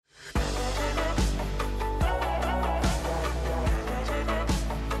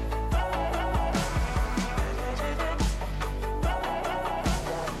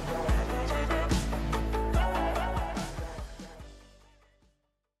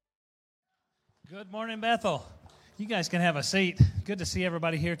Good morning, Bethel. You guys can have a seat. Good to see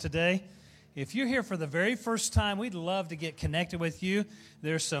everybody here today. If you're here for the very first time, we'd love to get connected with you.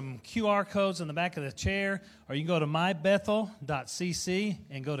 There's some QR codes in the back of the chair, or you can go to mybethel.cc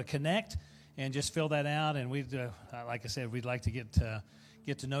and go to connect and just fill that out. And we'd, like I said, we'd like to get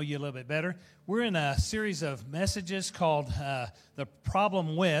to know you a little bit better. We're in a series of messages called The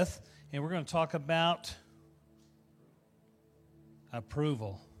Problem With, and we're going to talk about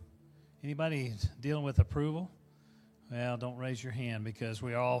approval. Anybody dealing with approval? Well, don't raise your hand because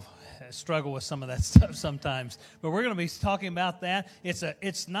we all struggle with some of that stuff sometimes. But we're going to be talking about that.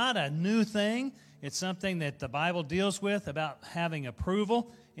 It's not a new thing. It's something that the Bible deals with about having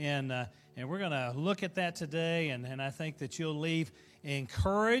approval. And we're going to look at that today. And I think that you'll leave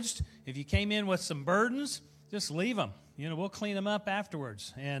encouraged. If you came in with some burdens, just leave them. You know, we'll clean them up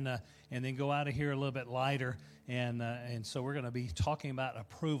afterwards. And then go out of here a little bit lighter. And so we're going to be talking about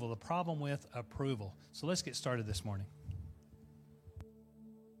approval, the problem with approval. So let's get started this morning.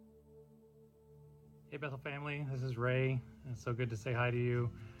 Hey, Bethel family, this is Ray. It's so good to say hi to you.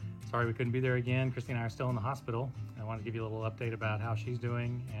 Sorry we couldn't be there again. Christy and I are still in the hospital. I want to give you a little update about how she's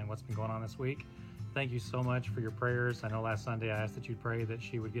doing and what's been going on this week. Thank you so much for your prayers. I know last Sunday I asked that you'd pray that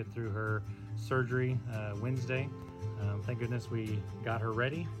she would get through her surgery Wednesday. Thank goodness we got her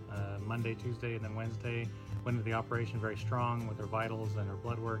ready Monday, Tuesday, and then Wednesday. Went into the operation very strong with her vitals and her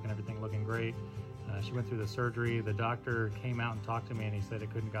blood work and everything looking great. She went through the surgery. The doctor came out and talked to me and he said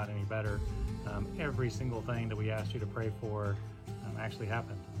it couldn't got any better. Every single thing that we asked you to pray for actually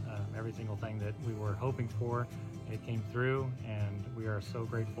happened. Every single thing that we were hoping for, it came through, and we are so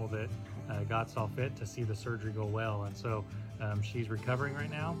grateful that God saw fit to see the surgery go well. And so she's recovering right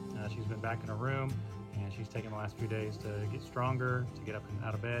now. She's been back in her room, and she's taken the last few days to get stronger, to get up and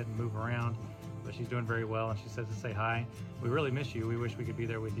out of bed and move around. But she's doing very well, and she says to say hi. We really miss you. We wish we could be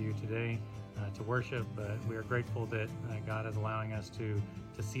there with you today to worship, but we are grateful that God is allowing us to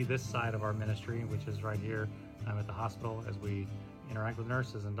see this side of our ministry, which is right here at the hospital, as we interact with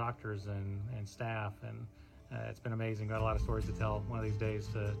nurses and doctors and staff. And it's been amazing. Got a lot of stories to tell one of these days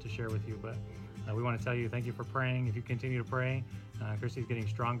to share with you, but we want to tell you thank you for praying. If you continue to pray, Christy's getting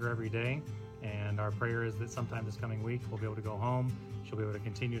stronger every day, and our prayer is that sometime this coming week we'll be able to go home. She'll be able to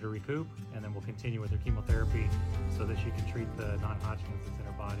continue to recoup, and then we'll continue with her chemotherapy so that she can treat the non-Hodgkin's that's in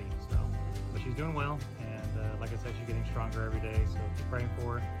her body. So, but she's doing well, and like I said, she's getting stronger every day. So keep praying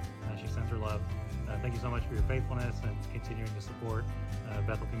for her. She sends her love. Thank you so much for your faithfulness and continuing to support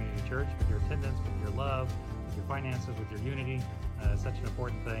Bethel Community Church with your attendance, with your love, with your finances, with your unity. Such an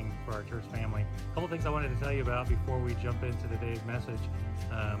important thing for our church family. A couple things I wanted to tell you about before we jump into today's message.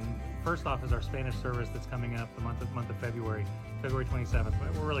 First off is our Spanish service that's coming up the month of February 27th.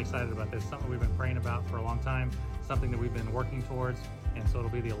 We're really excited about this. Something we've been praying about for a long time, something that we've been working towards. And so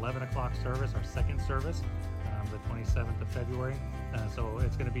it'll be the 11 o'clock service, our second service, the 27th of February. So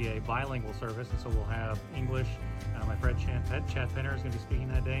it's going to be a bilingual service, and so we'll have English. My friend Chad Penner is going to be speaking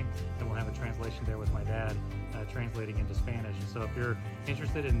that day, and we'll have a translation there with my dad translating into Spanish. And so if you're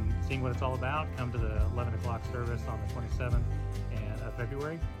interested in seeing what it's all about, come to the 11 o'clock service on the 27th of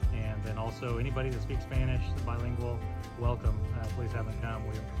February. And then also anybody that speaks Spanish, bilingual, welcome. Please have them come.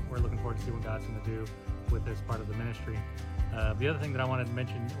 We're looking forward to see what God's going to do with this part of the ministry. The other thing that I wanted to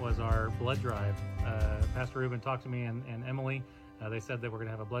mention was our blood drive. Pastor Ruben talked to me and Emily. They said that we're going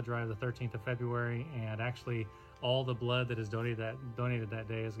to have a blood drive the 13th of February, and actually all the blood that is donated that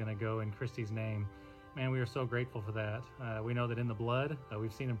day is going to go in Christy's name. Man, we are so grateful for that. We know that in the blood,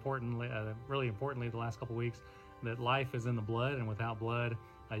 we've seen really importantly the last couple weeks, that life is in the blood, and without blood,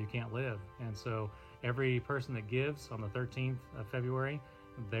 you can't live. And so every person that gives on the 13th of February,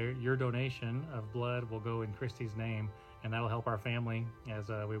 your donation of blood will go in Christy's name, and that'll help our family as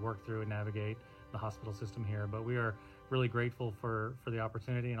we work through and navigate the hospital system here. But we are really grateful for the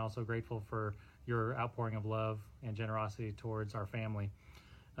opportunity, and also grateful for your outpouring of love and generosity towards our family.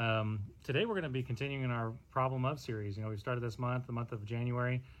 Today we're going to be continuing in our Problem Of series. You know, we started this month, the month of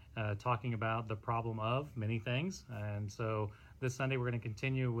January, talking about the problem of many things. And so this Sunday we're going to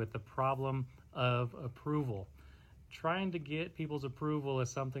continue with the problem of approval. Trying to get people's approval is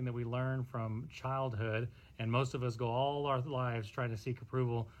something that we learn from childhood, and most of us go all our lives trying to seek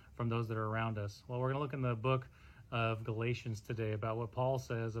approval from those that are around us. Well, we're going to look in the book of Galatians today about what Paul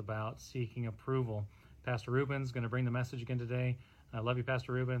says about seeking approval. Pastor Ruben's going to bring the message again today. I love you,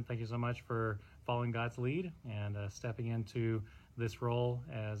 Pastor Ruben. Thank you so much for following God's lead and stepping into this role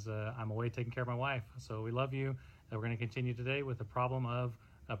as I'm away taking care of my wife. So we love you. We're going to continue today with the problem of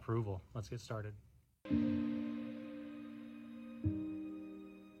approval. Let's get started.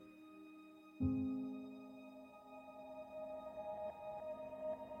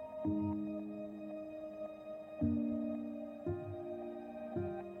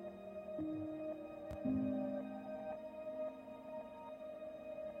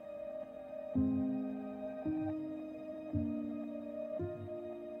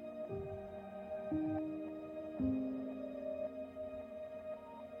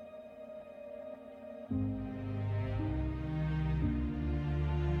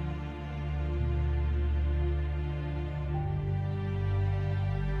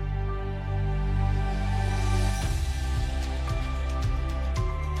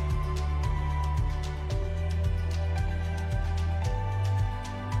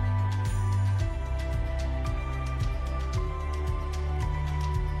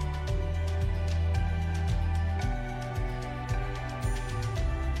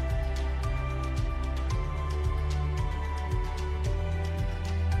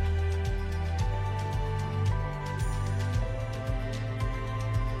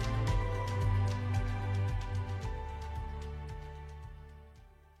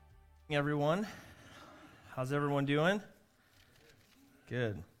 Everyone, how's everyone doing?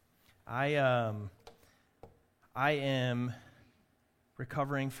 Good. I am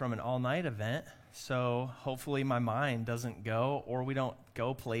recovering from an all-night event, so hopefully my mind doesn't go, or we don't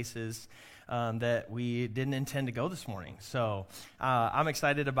go places that we didn't intend to go this morning. So I'm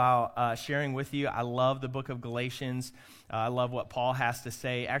excited about sharing with you. I love the book of Galatians. I love what Paul has to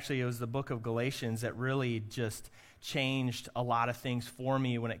say. Actually, it was the book of Galatians that really just changed a lot of things for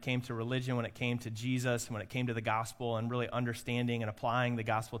me when it came to religion, when it came to Jesus, when it came to the gospel, and really understanding and applying the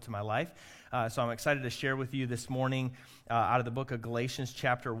gospel to my life. So I'm excited to share with you this morning out of the book of Galatians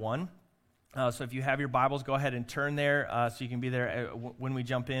chapter 1. So if you have your Bibles, go ahead and turn there so you can be there when we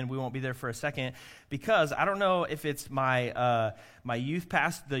jump in. We won't be there for a second because I don't know if it's my youth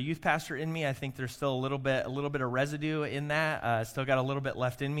pastor in me. I think there's still a little bit of residue in that. Still got a little bit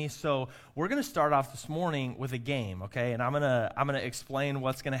left in me. So we're going to start off this morning with a game, okay? And I'm gonna explain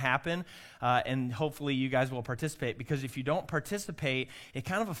what's going to happen, and hopefully you guys will participate. Because if you don't participate, it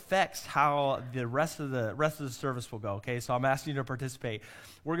kind of affects how the rest of the service will go. Okay, so I'm asking you to participate.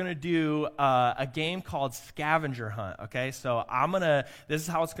 We're going to do a game called Scavenger Hunt, okay? So this is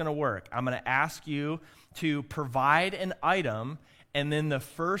how it's going to work. I'm going to ask you to provide an item, and then the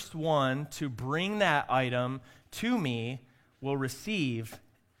first one to bring that item to me will receive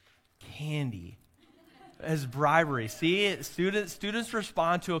candy as bribery. See, students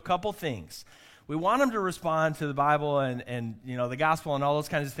respond to a couple things. We want them to respond to the Bible and the gospel and all those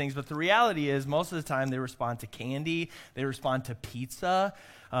kinds of things, but the reality is most of the time they respond to candy, they respond to pizza,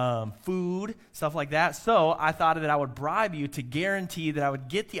 food, stuff like that. So I thought that I would bribe you to guarantee that I would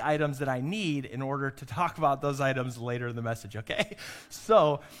get the items that I need in order to talk about those items later in the message, okay?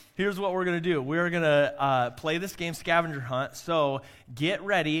 So here's what we're going to do. We're going to play this game, Scavenger Hunt. So get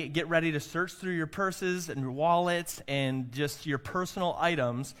ready to search through your purses and your wallets and just your personal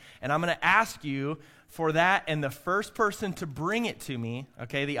items, and I'm going to ask you for that, and the first person to bring it to me,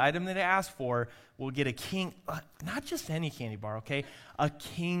 okay, the item that I asked for, will get not just any candy bar, okay, a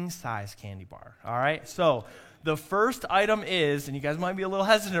king-size candy bar, all right? So the first item is, and you guys might be a little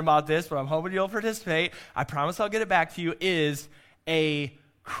hesitant about this, but I'm hoping you'll participate. I promise I'll get it back to you, is a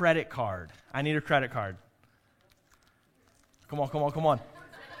credit card. I need a credit card. Come on.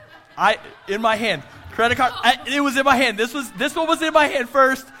 In my hand, credit card, it was in my hand. This one was in my hand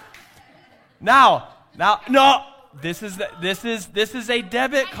first. Now, no. This is a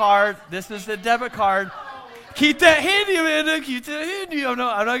debit card. This is a debit card. Keep that handy, Amanda. Keep that handy. I'm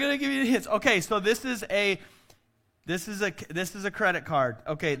not gonna give you the hints. Okay, so this is a credit card.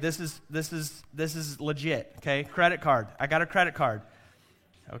 Okay, this is legit. Okay, credit card. I got a credit card.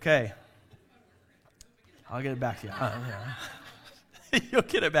 Okay, I'll get it back to you. You'll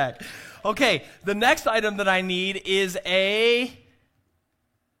get it back. Okay, the next item that I need is a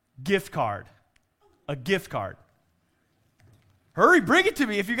gift card. A gift card. Hurry, bring it to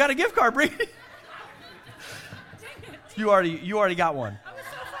me. If you got a gift card, bring it. You already got one.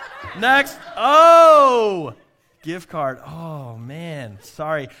 Next. Oh, gift card. Oh, man.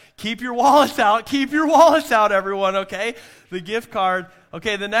 Sorry. Keep your wallets out. Everyone, okay? The gift card.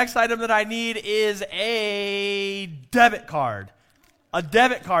 Okay, the next item that I need is a debit card. A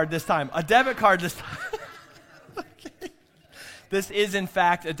debit card this time. Okay. This is, in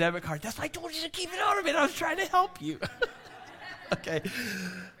fact, a debit card. That's why I told you to keep it out of it. I was trying to help you. Okay.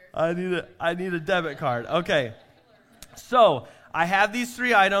 I need a debit card. Okay. So I have these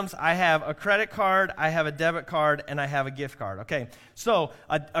three items. I have a credit card, I have a debit card, and I have a gift card. Okay. So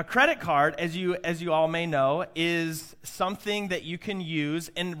a credit card, as you all may know, is something that you can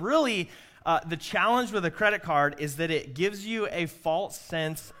use, and really the challenge with a credit card is that it gives you a false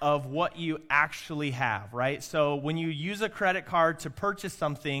sense of what you actually have, right? So when you use a credit card to purchase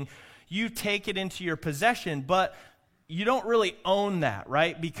something, you take it into your possession, but you don't really own that,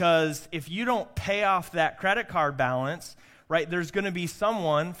 right? Because if you don't pay off that credit card balance, right, there's going to be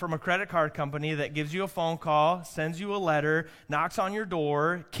someone from a credit card company that gives you a phone call, sends you a letter, knocks on your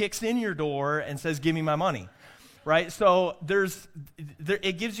door, kicks in your door, and says, "Give me my money." Right? So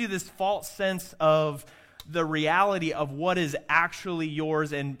it gives you this false sense of the reality of what is actually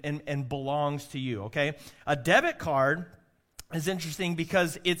yours and belongs to you, okay? A debit card is interesting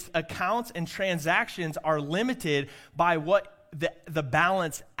because its accounts and transactions are limited by what the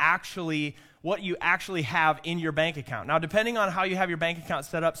balance actually, what you actually have in your bank account. Now, depending on how you have your bank account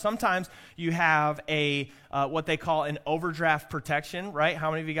set up, sometimes you have a what they call an overdraft protection, right?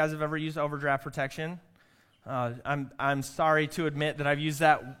 How many of you guys have ever used overdraft protection? I'm sorry to admit that I've used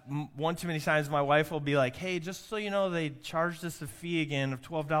that one too many times. My wife will be like, "Hey, just so you know, they charged us a fee again of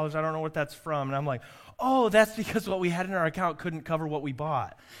 $12. I don't know what that's from." And I'm like, "Oh, that's because what we had in our account couldn't cover what we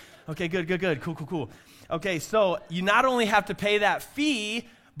bought." Okay, good. Cool. Okay, so you not only have to pay that fee,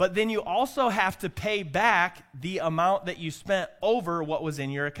 but then you also have to pay back the amount that you spent over what was in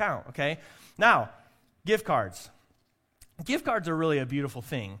your account, okay? Now, gift cards. Gift cards are really a beautiful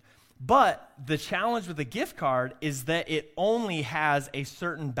thing, but the challenge with a gift card is that it only has a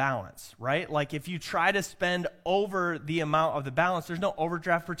certain balance, right? Like if you try to spend over the amount of the balance, there's no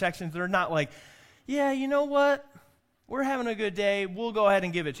overdraft protections. They're not like, yeah, you know what? We're having a good day. We'll go ahead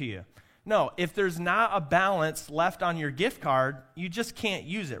and give it to you. No, if there's not a balance left on your gift card, you just can't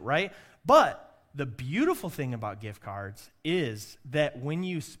use it, right? But the beautiful thing about gift cards is that when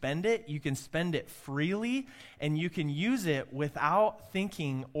you spend it, you can spend it freely and you can use it without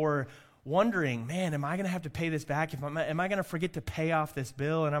thinking or wondering, man, am I going to have to pay this back? Am I going to forget to pay off this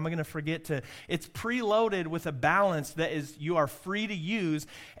bill? And am I going to forget to? It's preloaded with a balance that is you are free to use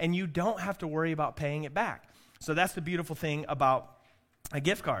and you don't have to worry about paying it back. So that's the beautiful thing about a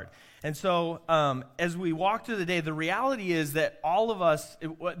gift card. And so as we walk through the day, the reality is that all of us,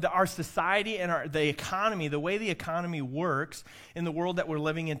 our society and the economy, the way the economy works in the world that we're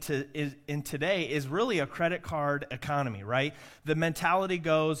living in today is really a credit card economy, right? The mentality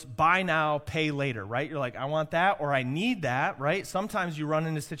goes, buy now, pay later, right? You're like, I want that or I need that, right? Sometimes you run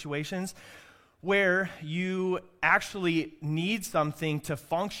into situations where you actually need something to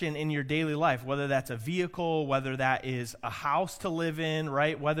function in your daily life, whether that's a vehicle, whether that is a house to live in,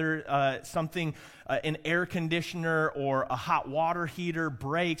 right? Whether something, an air conditioner or a hot water heater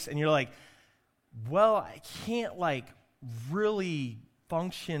breaks, and you're like, well, I can't really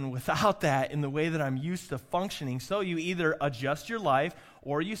function without that in the way that I'm used to functioning. So you either adjust your life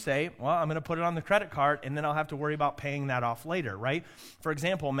or you say, well, I'm going to put it on the credit card and then I'll have to worry about paying that off later, right? For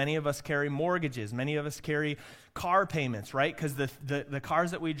example, many of us carry mortgages. Many of us carry car payments, right? Because the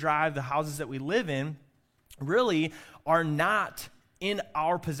cars that we drive, the houses that we live in really are not in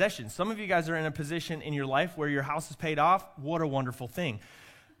our possession. Some of you guys are in a position in your life where your house is paid off. What a wonderful thing.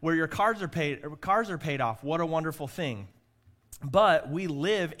 Where your cars are paid off. What a wonderful thing. But we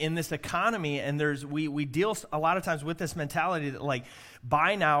live in this economy, and we deal a lot of times with this mentality that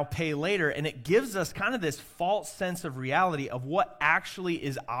buy now, pay later, and it gives us kind of this false sense of reality of what actually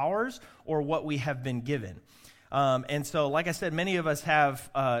is ours or what we have been given. And so, like I said, many of us have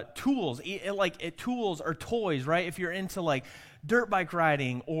tools, tools or toys, right? If you're into dirt bike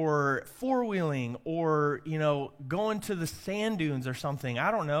riding or four-wheeling or, going to the sand dunes or something,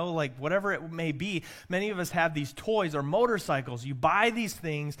 I don't know, whatever it may be, many of us have these toys or motorcycles. You buy these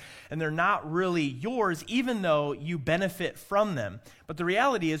things and they're not really yours, even though you benefit from them. But the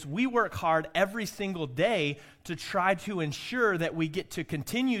reality is we work hard every single day to try to ensure that we get to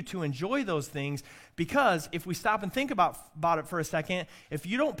continue to enjoy those things, because if we stop and think about it for a second, if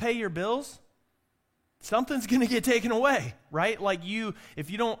you don't pay your bills, something's going to get taken away, right? If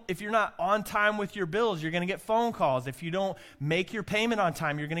you're not on time with your bills, you're going to get phone calls. If you don't make your payment on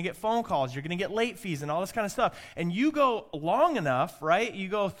time, you're going to get phone calls. You're going to get late fees and all this kind of stuff. And you go long enough, right? You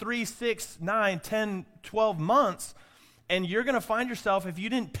go 3, 6, 9, 10, 12 months, and you're going to find yourself, if you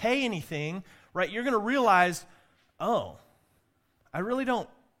didn't pay anything, right, you're going to realize, oh, I really don't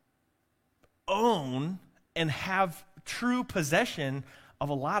own and have true possession of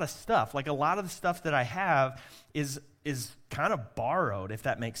a lot of stuff. A lot of the stuff that I have is kind of borrowed, if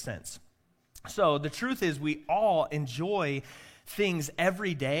that makes sense. So the truth is we all enjoy things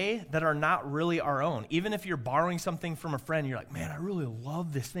every day that are not really our own. Even if you're borrowing something from a friend, you're like, man, I really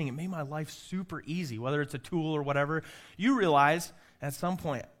love this thing. It made my life super easy, whether it's a tool or whatever. You realize at some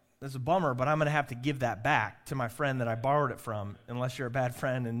point, it's a bummer, but I'm going to have to give that back to my friend that I borrowed it from, unless you're a bad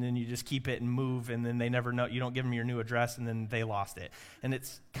friend, and then you just keep it and move, and then they never know. You don't give them your new address, and then they lost it. And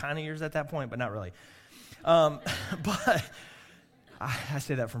it's kind of yours at that point, but not really. But I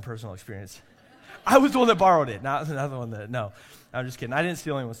say that from personal experience. I was the one that borrowed it, not the one that, no. I'm just kidding. I didn't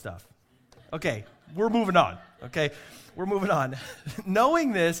steal anyone's stuff. Okay, we're moving on, okay? We're moving on.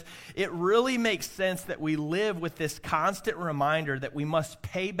 Knowing this, it really makes sense that we live with this constant reminder that we must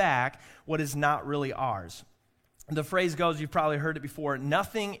pay back what is not really ours. The phrase goes, you've probably heard it before,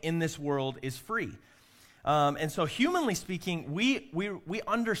 nothing in this world is free. And so humanly speaking, we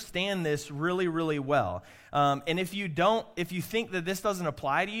understand this really, really well. And if you think that this doesn't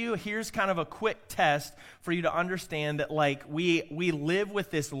apply to you, here's kind of a quick test for you to understand that we live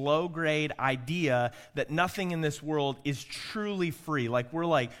with this low grade idea that nothing in this world is truly free.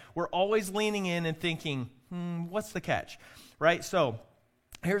 We're always leaning in and thinking, what's the catch? Right? So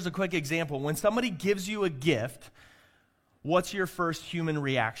here's a quick example. When somebody gives you a gift, what's your first human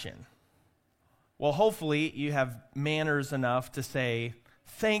reaction? Well, hopefully you have manners enough to say,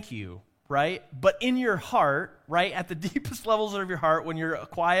 thank you, right? But in your heart, right, at the deepest levels of your heart, when you're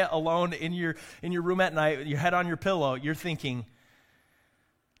quiet, alone in your room at night, your head on your pillow, you're thinking,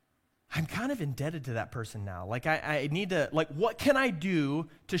 I'm kind of indebted to that person now. Like, I need to, like, what can I do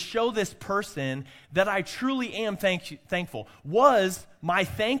to show this person that I truly am thankful? Was my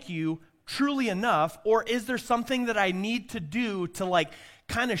thank you truly enough, or is there something that I need to do to, like,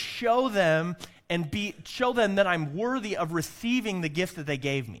 kind of show them that I'm worthy of receiving the gift that they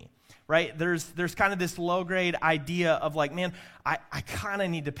gave me? Right? There's kind of this low-grade idea of like, man, I kind of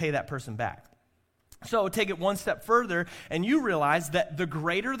need to pay that person back. So take it one step further, and you realize that the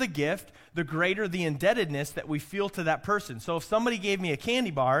greater the gift, the greater the indebtedness that we feel to that person. So if somebody gave me a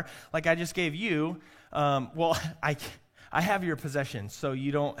candy bar, like I just gave you, well, I have your possession, so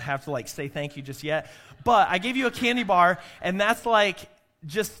you don't have to like say thank you just yet. But I gave you a candy bar, and that's like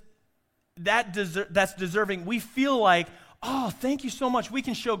just that's deserving. We feel like, oh, thank you so much. We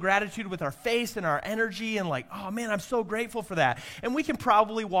can show gratitude with our face and our energy and like, oh man, I'm so grateful for that. And we can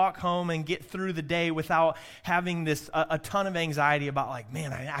probably walk home and get through the day without having this a ton of anxiety about like,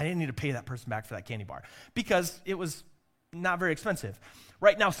 man, I didn't need to pay that person back for that candy bar because it was not very expensive.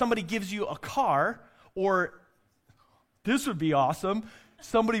 Right now, somebody gives you a car, or this would be awesome,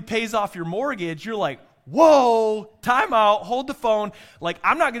 somebody pays off your mortgage, you're like, whoa, time out, hold the phone. Like,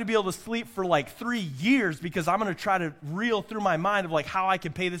 I'm not going to be able to sleep for like 3 years because I'm going to try to reel through my mind of like how I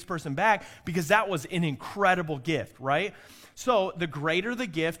can pay this person back because that was an incredible gift, right? So the greater the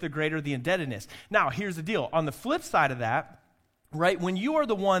gift, the greater the indebtedness. Now, here's the deal. On the flip side of that, right, when you are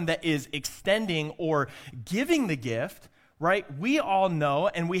the one that is extending or giving the gift, right, we all know,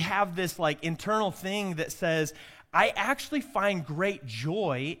 and we have this like internal thing that says, I actually find great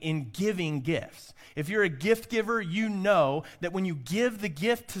joy in giving gifts. If you're a gift giver, you know that when you give the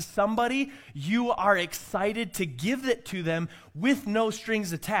gift to somebody, you are excited to give it to them with no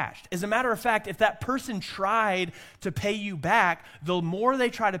strings attached. As a matter of fact, if that person tried to pay you back, the more they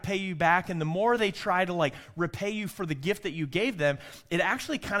try to pay you back and the more they try to like repay you for the gift that you gave them, it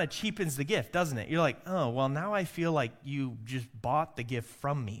actually kind of cheapens the gift, doesn't it? You're like, oh, well, now I feel like you just bought the gift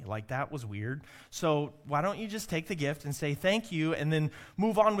from me. Like, that was weird. So why don't you just take the gift and say thank you and then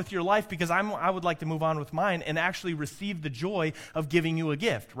move on with your life, because I would like to move on with mine and actually receive the joy of giving you a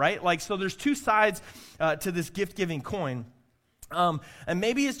gift, right? Like, so there's two sides to this gift-giving coin. And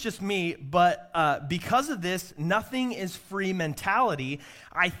maybe it's just me, but because of this nothing is free mentality,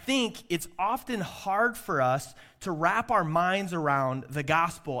 I think it's often hard for us to wrap our minds around the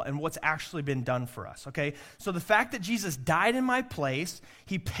gospel and what's actually been done for us, okay? So the fact that Jesus died in my place,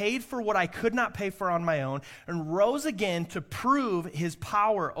 he paid for what I could not pay for on my own, and rose again to prove his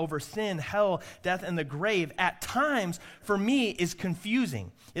power over sin, hell, death, and the grave, at times, for me, is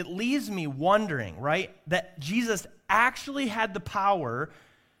confusing. It leaves me wondering, right, that Jesus actually had the power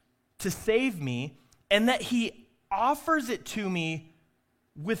to save me, and that he offers it to me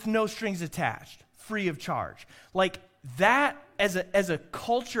with no strings attached, free of charge. Like, that as a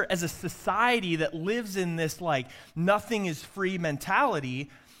culture, as a society that lives in this like nothing is free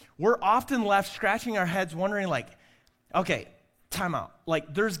mentality, we're often left scratching our heads wondering like, okay, time out.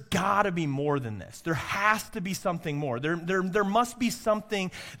 Like, there's got to be more than this. There has to be something more. There must be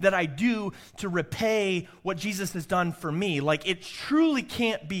something that I do to repay what Jesus has done for me. Like, it truly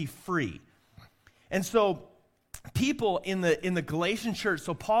can't be free. And so people in the Galatian church,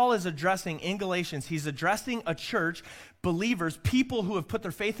 so Paul is addressing in Galatians, he's addressing a church, believers, people who have put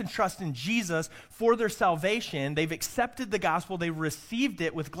their faith and trust in Jesus for their salvation. They've accepted the gospel, they've received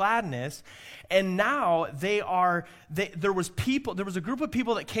it with gladness, and now there was a group of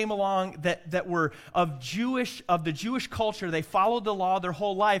people that came along that were of the Jewish culture. They followed the law their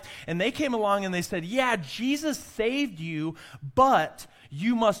whole life, and they came along and they said, yeah, Jesus saved you, but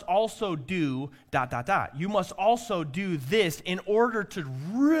you must also do ... You must also do this in order to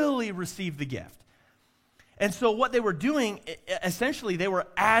really receive the gift. And so what they were doing, essentially, they were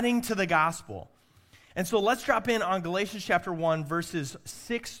adding to the gospel. And so let's drop in on Galatians chapter 1, verses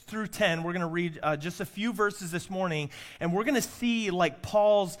 6 through 10. We're going to read just a few verses this morning, and we're going to see like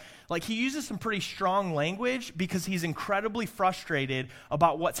Paul's, like he uses some pretty strong language because he's incredibly frustrated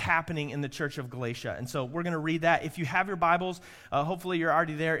about what's happening in the church of Galatia. And so we're going to read that. If you have your Bibles, hopefully you're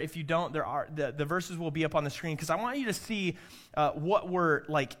already there. If you don't, the verses will be up on the screen, because I want you to see what we're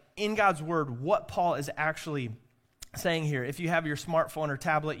like in God's word, what Paul is actually saying here. If you have your smartphone or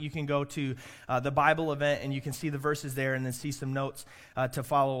tablet, you can go to the Bible event and you can see the verses there and then see some notes to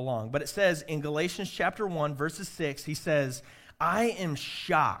follow along. But it says in Galatians chapter 1, verses 6, he says, I am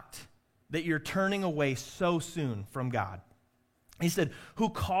shocked that you're turning away so soon from God. He said, who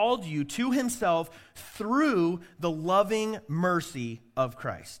called you to himself through the loving mercy of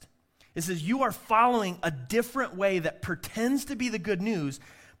Christ. It says, you are following a different way that pretends to be the good news,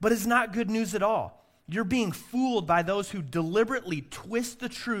 but is not good news at all. You're being fooled by those who deliberately twist the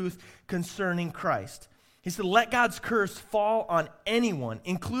truth concerning Christ. He said, let God's curse fall on anyone,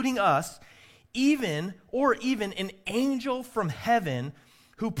 including us, even an angel from heaven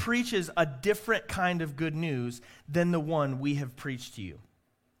who preaches a different kind of good news than the one we have preached to you.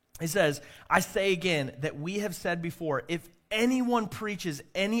 He says, I say again that we have said before, if anyone preaches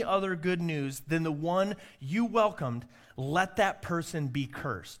any other good news than the one you welcomed, let that person be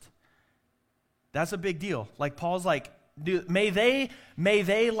cursed. That's a big deal. Like Paul's like, dude, may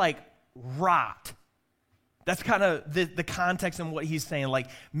they like rot. That's kind of the context in what he's saying. Like,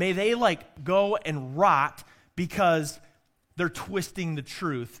 may they like go and rot because they're twisting the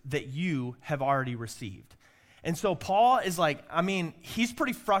truth that you have already received. And so Paul is like, he's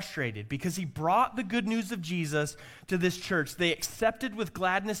pretty frustrated because he brought the good news of Jesus to this church. They accepted with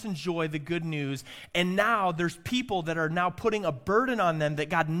gladness and joy the good news, and now there's people that are now putting a burden on them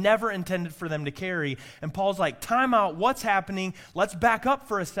that God never intended for them to carry. And Paul's like, time out, what's happening? Let's back up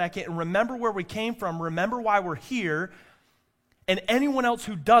for a second and remember where we came from, remember why we're here. And anyone else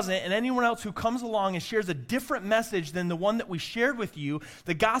who doesn't, and anyone else who comes along and shares a different message than the one that we shared with you,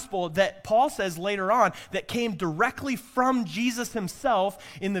 the gospel that Paul says later on that came directly from Jesus himself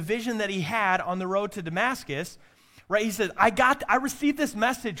in the vision that he had on the road to Damascus, right? He says, I received this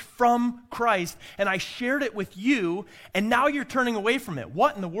message from Christ, and I shared it with you, and now you're turning away from it.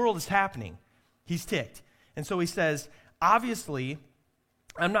 What in the world is happening? He's ticked. And so he says, obviously,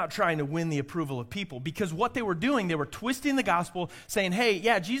 I'm not trying to win the approval of people, because what they were doing, they were twisting the gospel, saying, hey,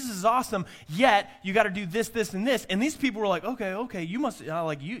 yeah, Jesus is awesome, yet you got to do this, this, and this. And these people were like, okay, you must, you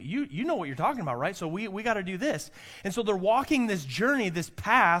know what you're talking about, right? So we got to do this. And so they're walking this journey, this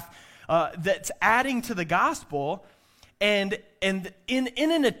path that's adding to the gospel, and in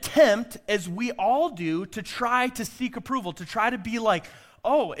an attempt, as we all do, to try to seek approval, to try to be like,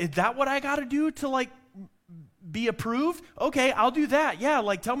 oh, is that what I got to do to like be approved? Okay, I'll do that. Yeah,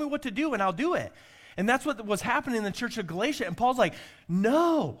 like tell me what to do and I'll do it. And that's what was happening in the church of Galatia. And Paul's like,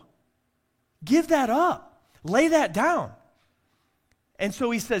 no, give that up. Lay that down. And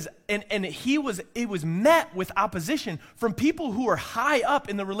so he says, and it was met with opposition from people who are high up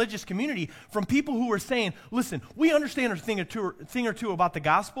in the religious community, from people who were saying, listen, we understand a thing or two about the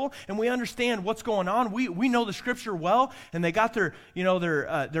gospel, and we understand what's going on. We know the scripture well, and they got their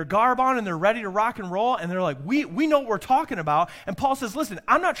garb on, and they're ready to rock and roll, and they're like, we know what we're talking about. And Paul says, listen,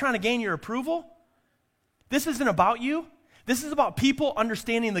 I'm not trying to gain your approval. This isn't about you. This is about people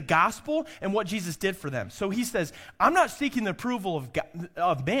understanding the gospel and what Jesus did for them. So he says, I'm not seeking the approval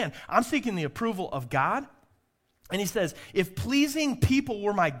of man. I'm seeking the approval of God. And he says, if pleasing people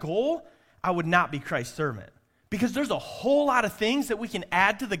were my goal, I would not be Christ's servant. Because there's a whole lot of things that we can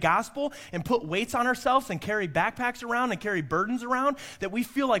add to the gospel and put weights on ourselves and carry backpacks around and carry burdens around that we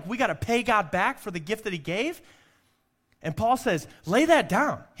feel like we got to pay God back for the gift that he gave. And Paul says, lay that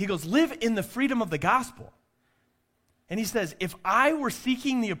down. He goes, live in the freedom of the gospel. And he says, if I were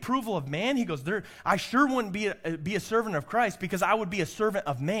seeking the approval of man, he goes, I sure wouldn't be a servant of Christ, because I would be a servant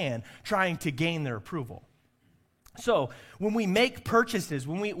of man trying to gain their approval. So when we make purchases,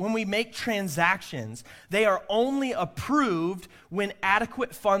 when we make transactions, they are only approved when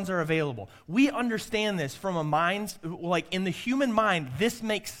adequate funds are available. We understand this from a mind, like in the human mind, this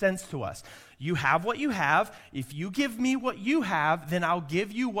makes sense to us. You have what you have. If you give me what you have, then I'll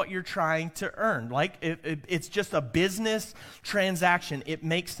give you what you're trying to earn. Like it's just a business transaction. It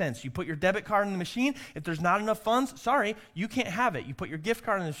makes sense. You put your debit card in the machine. If there's not enough funds, sorry, you can't have it. You put your gift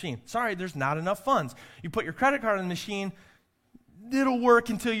card in the machine. Sorry, there's not enough funds. You put your credit card in the machine. It'll work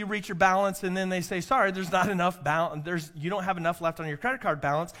until you reach your balance, and then they say, sorry, there's not enough balance. You don't have enough left on your credit card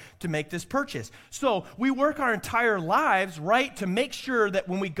balance to make this purchase. So we work our entire lives, right, to make sure that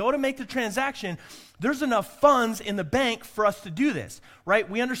when we go to make the transaction, there's enough funds in the bank for us to do this, right?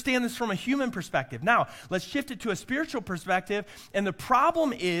 We understand this from a human perspective. Now, let's shift it to a spiritual perspective, and the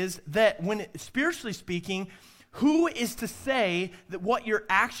problem is that when, spiritually speaking, who is to say that what your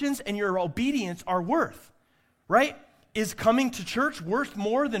actions and your obedience are worth, right? Is coming to church worth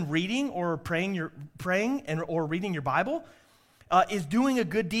more than reading or praying or reading your Bible? Is doing a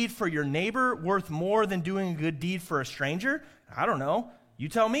good deed for your neighbor worth more than doing a good deed for a stranger? I don't know. You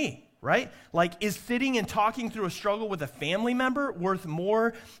tell me, right? Like, is sitting and talking through a struggle with a family member worth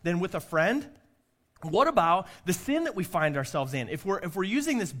more than with a friend? What about the sin that we find ourselves in? If we're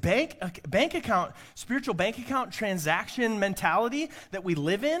using this bank account, spiritual bank account transaction mentality that we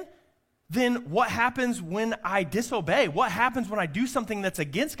live in, then what happens when I disobey? What happens when I do something that's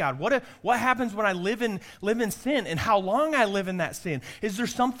against God? What happens when I live in sin, and how long I live in that sin? Is there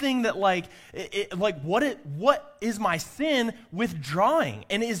something that what is my sin withdrawing?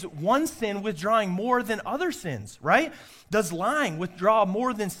 And is one sin withdrawing more than other sins, right? Does lying withdraw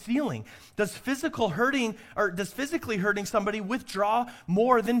more than stealing? Does physically hurting somebody withdraw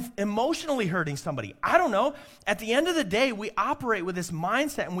more than emotionally hurting somebody? I don't know. At the end of the day, we operate with this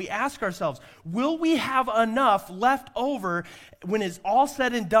mindset and we ask ourselves, will we have enough left over when it's all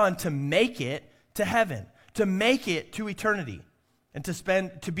said and done to make it to heaven, to make it to eternity, and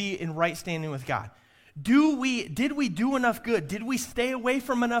to be in right standing with God? Did we do enough good? Did we stay away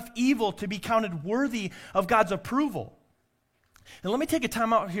from enough evil to be counted worthy of God's approval? And let me take a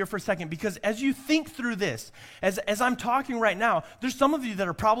time out here for a second, because as you think through this, as I'm talking right now, there's some of you that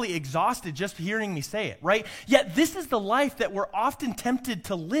are probably exhausted just hearing me say it, right? Yet this is the life that we're often tempted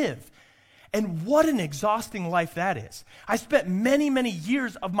to live. And what an exhausting life that is. I spent many, many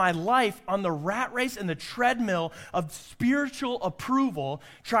years of my life on the rat race and the treadmill of spiritual approval,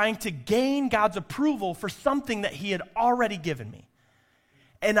 trying to gain God's approval for something that He had already given me.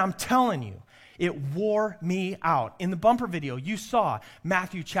 And I'm telling you, it wore me out. In the bumper video, you saw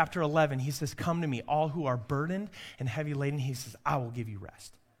Matthew chapter 11. He says, "Come to me, all who are burdened and heavy laden." He says, "I will give you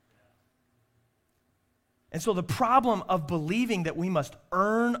rest." And so the problem of believing that we must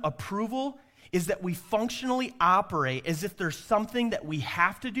earn approval is that we functionally operate as if there's something that we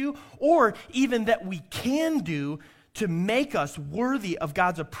have to do, or even that we can do to make us worthy of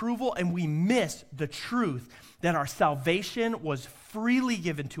God's approval, and we miss the truth that our salvation was freely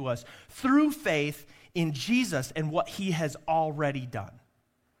given to us through faith in Jesus and what He has already done.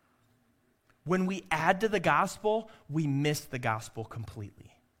 When we add to the gospel, we miss the gospel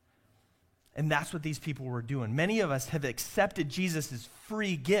completely. And that's what these people were doing. Many of us have accepted Jesus'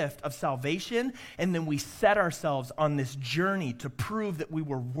 free gift of salvation, and then we set ourselves on this journey to prove that we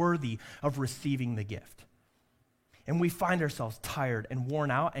were worthy of receiving the gift. And we find ourselves tired and worn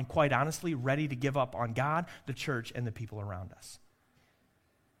out and, quite honestly, ready to give up on God, the church, and the people around us.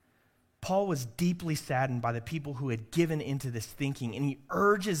 Paul was deeply saddened by the people who had given into this thinking, and he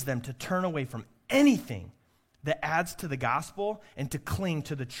urges them to turn away from anything that adds to the gospel and to cling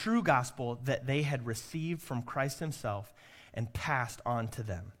to the true gospel that they had received from Christ Himself and passed on to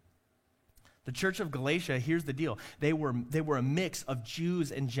them. The church of Galatia, here's the deal. They were a mix of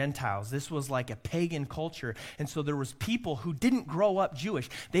Jews and Gentiles. This was like a pagan culture. And so there was people who didn't grow up Jewish.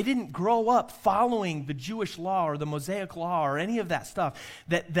 They didn't grow up following the Jewish law or the Mosaic law or any of that stuff.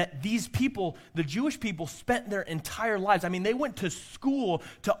 That these people, the Jewish people, spent their entire lives. I mean, they went to school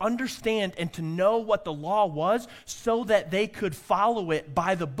to understand and to know what the law was so that they could follow it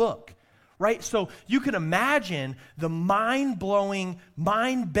by the book. Right? So you can imagine the mind-blowing,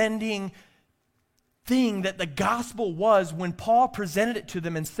 mind-bending thing that the gospel was when Paul presented it to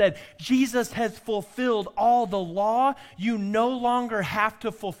them and said, Jesus has fulfilled all the law. You no longer have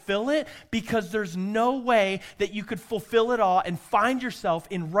to fulfill it, because there's no way that you could fulfill it all and find yourself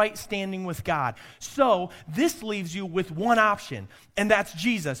in right standing with God. So this leaves you with one option, and that's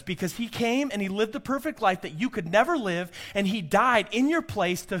Jesus, because He came and He lived the perfect life that you could never live, and He died in your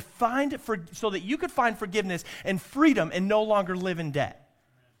place to so that you could find forgiveness and freedom and no longer live in debt.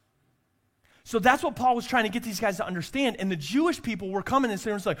 So that's what Paul was trying to get these guys to understand. And the Jewish people were coming and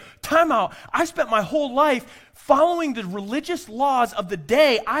saying, it's like, time out. I spent my whole life following the religious laws of the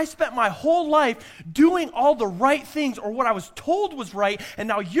day. I spent my whole life doing all the right things, or what I was told was right. And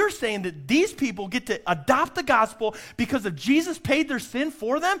now you're saying that these people get to adopt the gospel because of Jesus paid their sin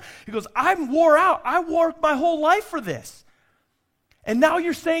for them? He goes, I'm wore out. I worked my whole life for this. And now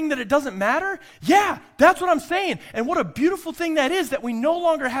you're saying that it doesn't matter? Yeah, that's what I'm saying. And what a beautiful thing that is, that we no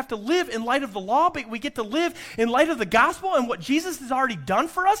longer have to live in light of the law, but we get to live in light of the gospel and what Jesus has already done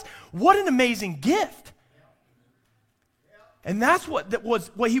for us. What an amazing gift. And that's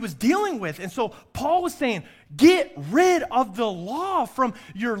what he was dealing with. And so Paul was saying, get rid of the law from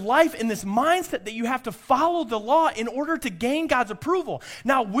your life, in this mindset that you have to follow the law in order to gain God's approval.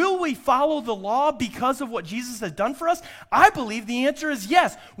 Now, will we follow the law because of what Jesus has done for us? I believe the answer is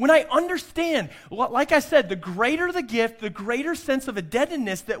yes. When I understand, like I said, the greater the gift, the greater sense of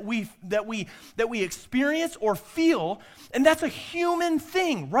indebtedness that we experience or feel, and that's a human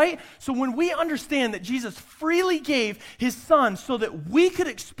thing, right? So when we understand that Jesus freely gave His Son so that we could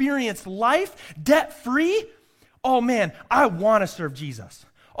experience life debt-free, oh man, I want to serve Jesus.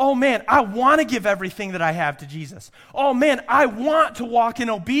 Oh man, I want to give everything that I have to Jesus. Oh man, I want to walk in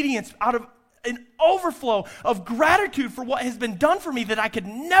obedience out of an overflow of gratitude for what has been done for me that I could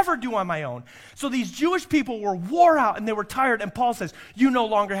never do on my own. So these Jewish people were wore out and they were tired, and Paul says, you no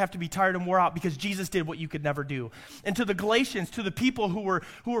longer have to be tired and wore out because Jesus did what you could never do. And to the Galatians, to the people who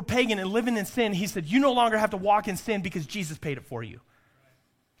were pagan and living in sin, he said, you no longer have to walk in sin because Jesus paid it for you.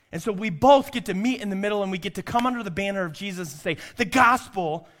 And so we both get to meet in the middle, and we get to come under the banner of Jesus and say, the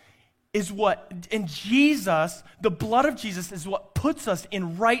gospel is what, in Jesus, the blood of Jesus is what puts us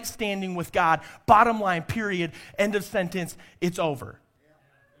in right standing with God. Bottom line, period, end of sentence, it's over.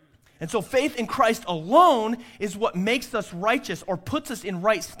 And so faith in Christ alone is what makes us righteous or puts us in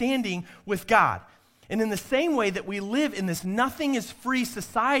right standing with God. And in the same way that we live in this nothing is free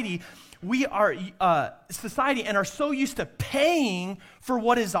society, we are society and are so used to paying for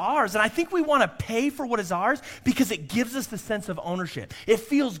what is ours. And I think we want to pay for what is ours because it gives us the sense of ownership. It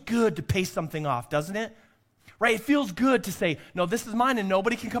feels good to pay something off, doesn't it? Right? It feels good to say, no, this is mine, and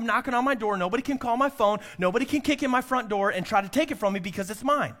nobody can come knocking on my door, nobody can call my phone, nobody can kick in my front door and try to take it from me because it's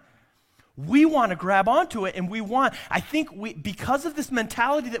mine. We want to grab onto it, and because of this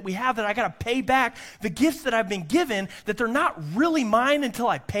mentality that we have that I got to pay back the gifts that I've been given, that they're not really mine until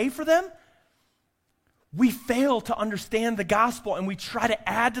I pay for them, we fail to understand the gospel, and we try to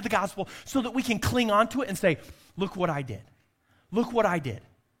add to the gospel so that we can cling onto it and say, look what I did. Look what I did.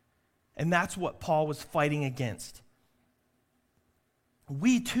 And that's what Paul was fighting against.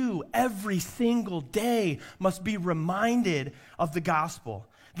 We too, every single day, must be reminded of the gospel.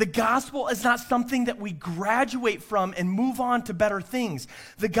 The gospel is not something that we graduate from and move on to better things.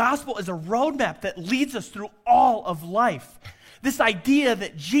 The gospel is a roadmap that leads us through all of life. This idea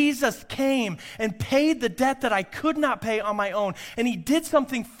that Jesus came and paid the debt that I could not pay on my own, and he did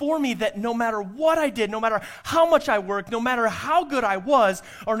something for me that no matter what I did, no matter how much I worked, no matter how good I was,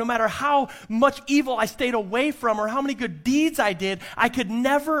 or no matter how much evil I stayed away from, or how many good deeds I did, I could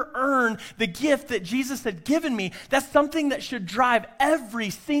never earn the gift that Jesus had given me. That's something that should drive every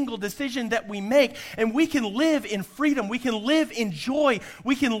single decision that we make, and we can live in freedom. We can live in joy.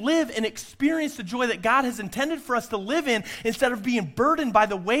 We can live and experience the joy that God has intended for us to live in instead of being burdened by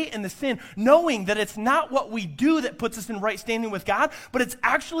the weight and the sin, knowing that it's not what we do that puts us in right standing with God, but it's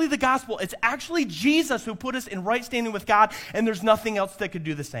actually the gospel. It's actually Jesus who put us in right standing with God, and there's nothing else that could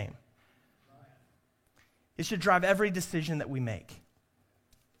do the same. It should drive every decision that we make.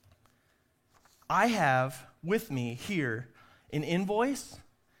 I have with me here an invoice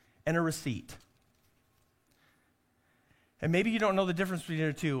and a receipt. And maybe you don't know the difference between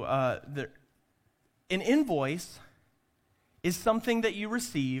the two. An invoice is something that you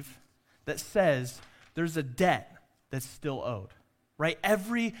receive that says there's a debt that's still owed, right?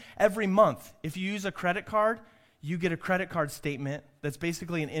 Every month, if you use a credit card, you get a credit card statement that's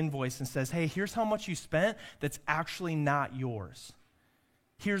basically an invoice and says, hey, here's how much you spent that's actually not yours.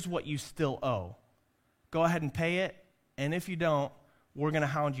 Here's what you still owe. Go ahead and pay it, and if you don't, we're going to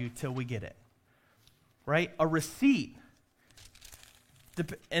hound you till we get it, right? A receipt,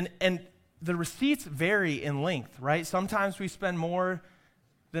 and the receipts vary in length, right? Sometimes we spend more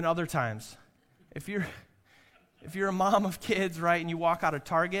than other times. If you're a mom of kids, right, and you walk out of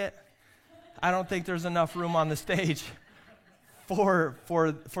Target, I don't think there's enough room on the stage for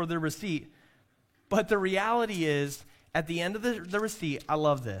the receipt. But the reality is, at the end of the receipt, I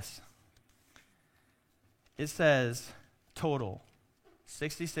love this. It says total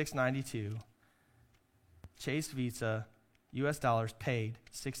 $66.92, Chase Visa, U.S. dollars paid,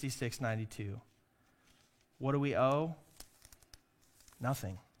 $66.92. What do we owe?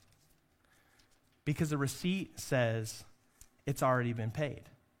 Nothing. Because the receipt says it's already been paid.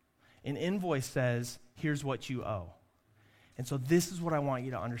 An invoice says, here's what you owe. And so this is what I want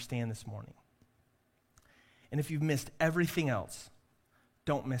you to understand this morning. And if you've missed everything else,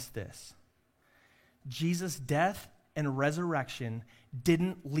 don't miss this. Jesus' death and resurrection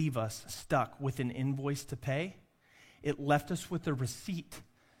didn't leave us stuck with an invoice to pay. It left us with a receipt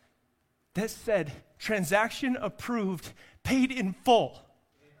that said, transaction approved, paid in full.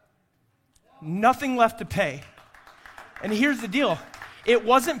 Nothing left to pay. And here's the deal. It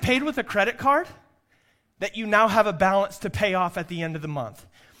wasn't paid with a credit card that you now have a balance to pay off at the end of the month.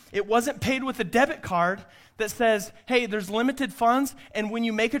 It wasn't paid with a debit card that says, hey, there's limited funds, and when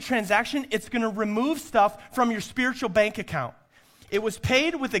you make a transaction, it's going to remove stuff from your spiritual bank account. It was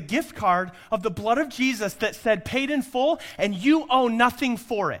paid with a gift card of the blood of Jesus that said paid in full, and you owe nothing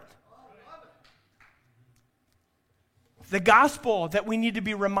for it. The gospel that we need to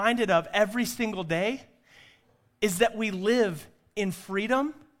be reminded of every single day is that we live in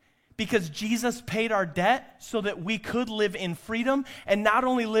freedom because Jesus paid our debt so that we could live in freedom, and not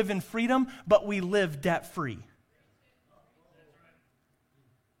only live in freedom, but we live debt-free.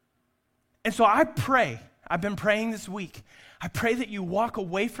 And so I pray, I've been praying this week, I pray that you walk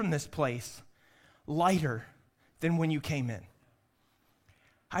away from this place lighter than when you came in.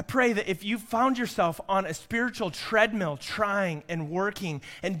 I pray that if you found yourself on a spiritual treadmill trying and working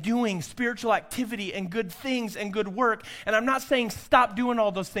and doing spiritual activity and good things and good work, and I'm not saying stop doing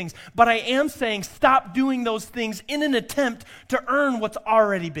all those things, but I am saying stop doing those things in an attempt to earn what's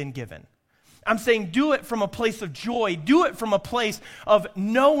already been given. I'm saying do it from a place of joy. Do it from a place of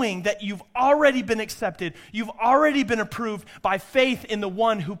knowing that you've already been accepted. You've already been approved by faith in the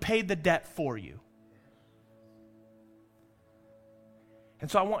one who paid the debt for you. And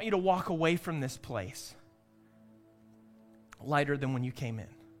so I want you to walk away from this place lighter than when you came in.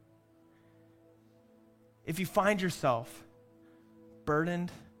 If you find yourself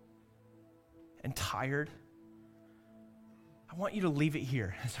burdened and tired, I want you to leave it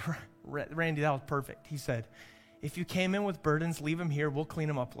here. Randy, that was perfect. He said, if you came in with burdens, leave them here. We'll clean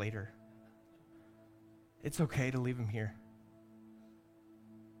them up later. It's okay to leave them here.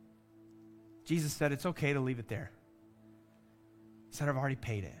 Jesus said it's okay to leave it there. He said, I've already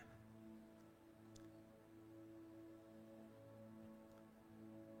paid it.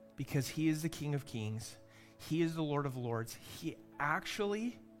 Because he is the King of Kings. He is the Lord of Lords. He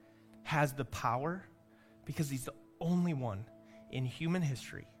actually has the power, because he's the only one in human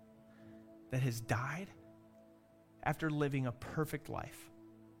history that has died after living a perfect life,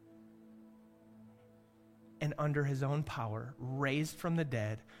 and under his own power, raised from the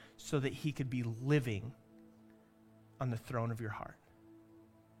dead so that he could be living on the throne of your heart.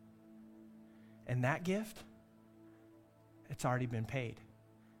 And that gift, it's already been paid.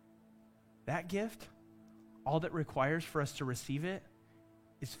 That gift, all that requires for us to receive it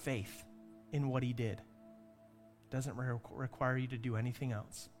is faith in what he did. It doesn't require you to do anything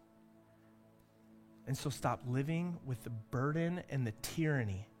else. And so stop living with the burden and the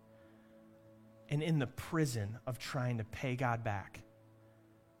tyranny and in the prison of trying to pay God back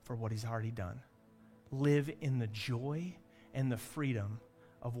for what he's already done. Live in the joy and the freedom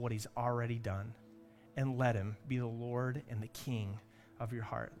of what he's already done, and let him be the Lord and the King of your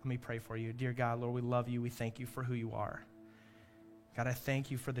heart. Let me pray for you. Dear God, Lord, we love you. We thank you for who you are. God, I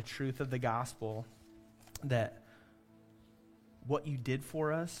thank you for the truth of the gospel, that what you did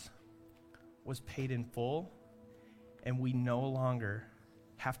for us was paid in full, and we no longer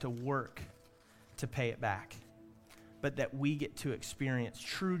have to work to pay it back, but that we get to experience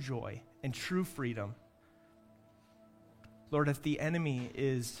true joy and true freedom. Lord, if the enemy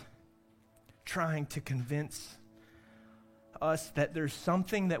is trying to convince us that there's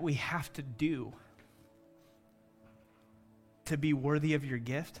something that we have to do to be worthy of your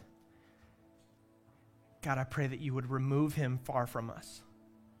gift, God, I pray that you would remove him far from us.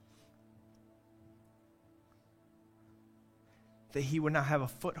 That he would not have a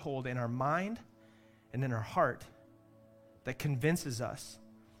foothold in our mind and in our heart that convinces us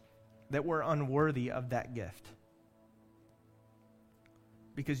that we're unworthy of that gift.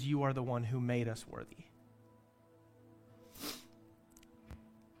 Because you are the one who made us worthy.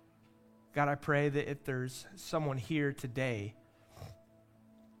 God, I pray that if there's someone here today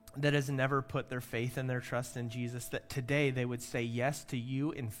that has never put their faith and their trust in Jesus, that today they would say yes to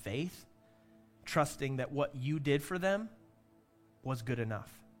you in faith, trusting that what you did for them was good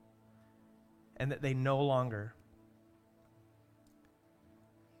enough, and that they no longer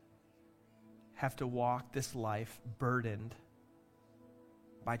have to walk this life burdened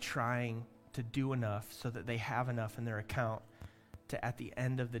by trying to do enough so that they have enough in their account to, at the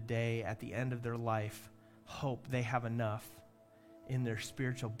end of the day, at the end of their life, hope they have enough in their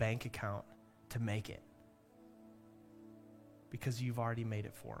spiritual bank account to make it, because you've already made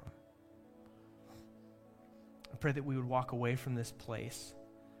it for them. I pray that we would walk away from this place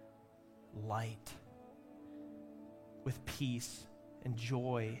light, with peace and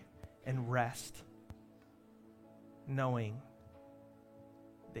joy and rest, knowing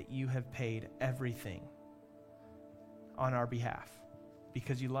that you have paid everything on our behalf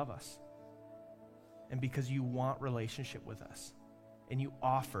because you love us and because you want relationship with us and you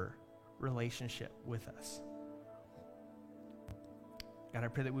offer relationship with us. God, I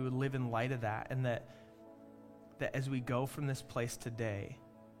pray that we would live in light of that, and that as we go from this place today,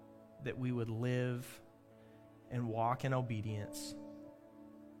 that we would live and walk in obedience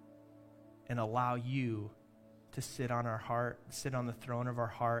and allow you to sit on our heart, sit on the throne of our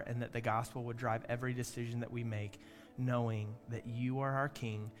heart, and that the gospel would drive every decision that we make, knowing that you are our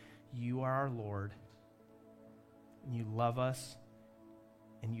King, you are our Lord, and you love us,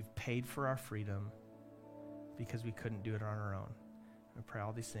 and you've paid for our freedom because we couldn't do it on our own. I pray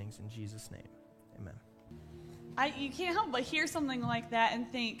all these things in Jesus' name. Amen. You can't help but hear something like that and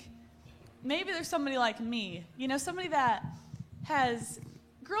think, maybe there's somebody like me, somebody that has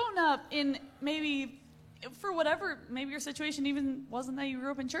grown up in maybe, for whatever, maybe your situation even wasn't that you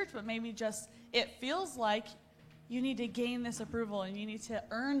grew up in church, but maybe just it feels like you need to gain this approval and you need to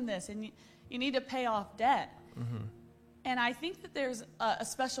earn this and you need to pay off debt. Mm-hmm. And I think that there's a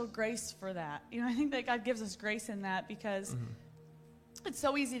special grace for that. I think that God gives us grace in that because it's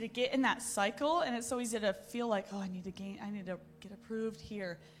so easy to get in that cycle, and it's so easy to feel like, oh, I need to get approved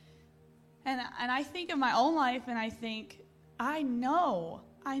here. And I think of my own life, and I think, I know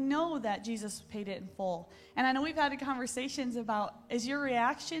that Jesus paid it in full. And I know we've had conversations about, is your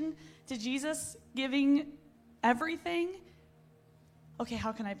reaction to Jesus giving everything, okay,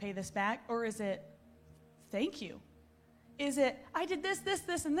 how can I pay this back? Or is it, thank you? Is it, I did this,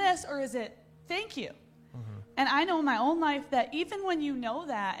 and this, or is it, thank you? Mm-hmm. And I know in my own life that even when you know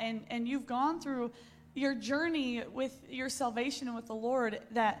that and you've gone through your journey with your salvation and with the Lord,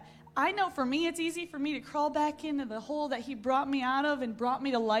 that I know for me, it's easy for me to crawl back into the hole that he brought me out of and brought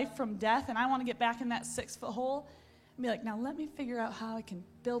me to life from death, and I want to get back in that 6-foot hole and be like, now let me figure out how I can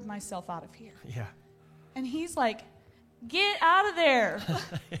build myself out of here. Yeah. And he's like, get out of there.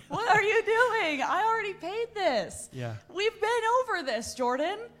 What are you doing? I already paid this. Yeah. We've been over this,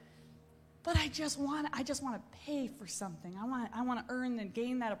 Jordan. But I just want to pay for something. I want to earn and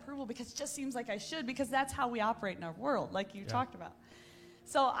gain that approval because it just seems like I should, because that's how we operate in our world, like you talked about.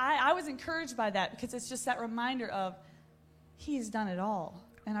 So I was encouraged by that because it's just that reminder of he's done it all.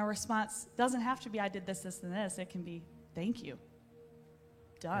 And our response doesn't have to be, I did this, and this. It can be, thank you.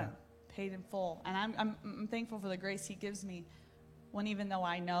 Done. Yeah. Paid in full. And I'm thankful for the grace he gives me when, even though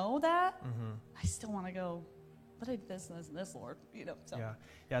I know that, I still want to go, but I did this and this, Lord. So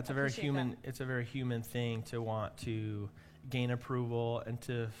yeah, it's a very human thing to want to gain approval and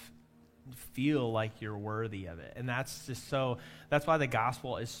to feel like you're worthy of it. And that's why the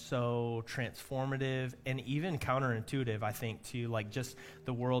gospel is so transformative and even counterintuitive, I think, to like just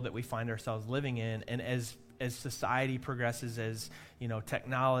the world that we find ourselves living in. And as society progresses, as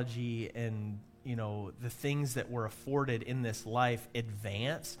technology and the things that we're afforded in this life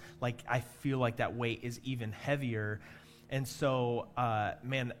advance, like I feel like that weight is even heavier. And so,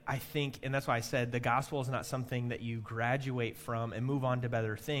 man, I think, and that's why I said the gospel is not something that you graduate from and move on to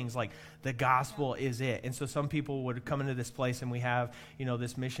better things. Like, the gospel is it. And so some people would come into this place and we have,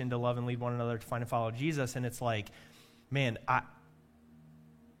 this mission to love and lead one another to find and follow Jesus. And it's like, man,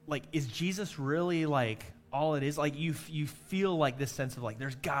 is Jesus really like all it is? Like, you feel like this sense of like,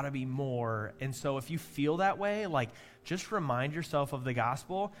 there's got to be more. And so if you feel that way, like, just remind yourself of the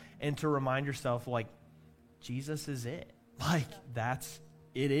gospel and to remind yourself, like, Jesus is it. Like,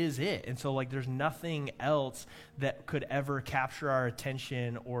 it is it. And so, like, there's nothing else that could ever capture our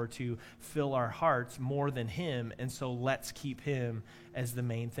attention or to fill our hearts more than him. And so let's keep him as the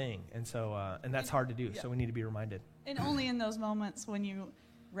main thing. And so, and that's hard to do. Yeah. So we need to be reminded. And only in those moments when you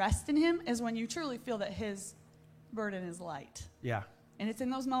rest in him is when you truly feel that his burden is light. Yeah. And it's in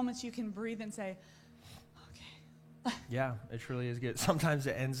those moments you can breathe and say, okay. Yeah, it truly is good. Sometimes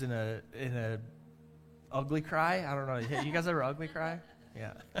it ends in a ugly cry. I don't know. You guys ever ugly cry?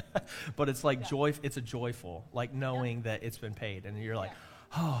 Yeah. But it's like joy. It's a joyful, like knowing that it's been paid, and you're like,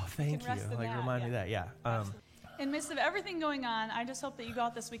 oh, thank you. Like, remind me that. Yeah. In the midst of everything going on, I just hope that you go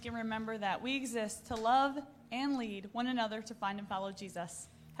out this week and remember that we exist to love and lead one another to find and follow Jesus.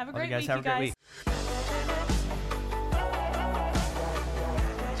 Have a great week, you guys.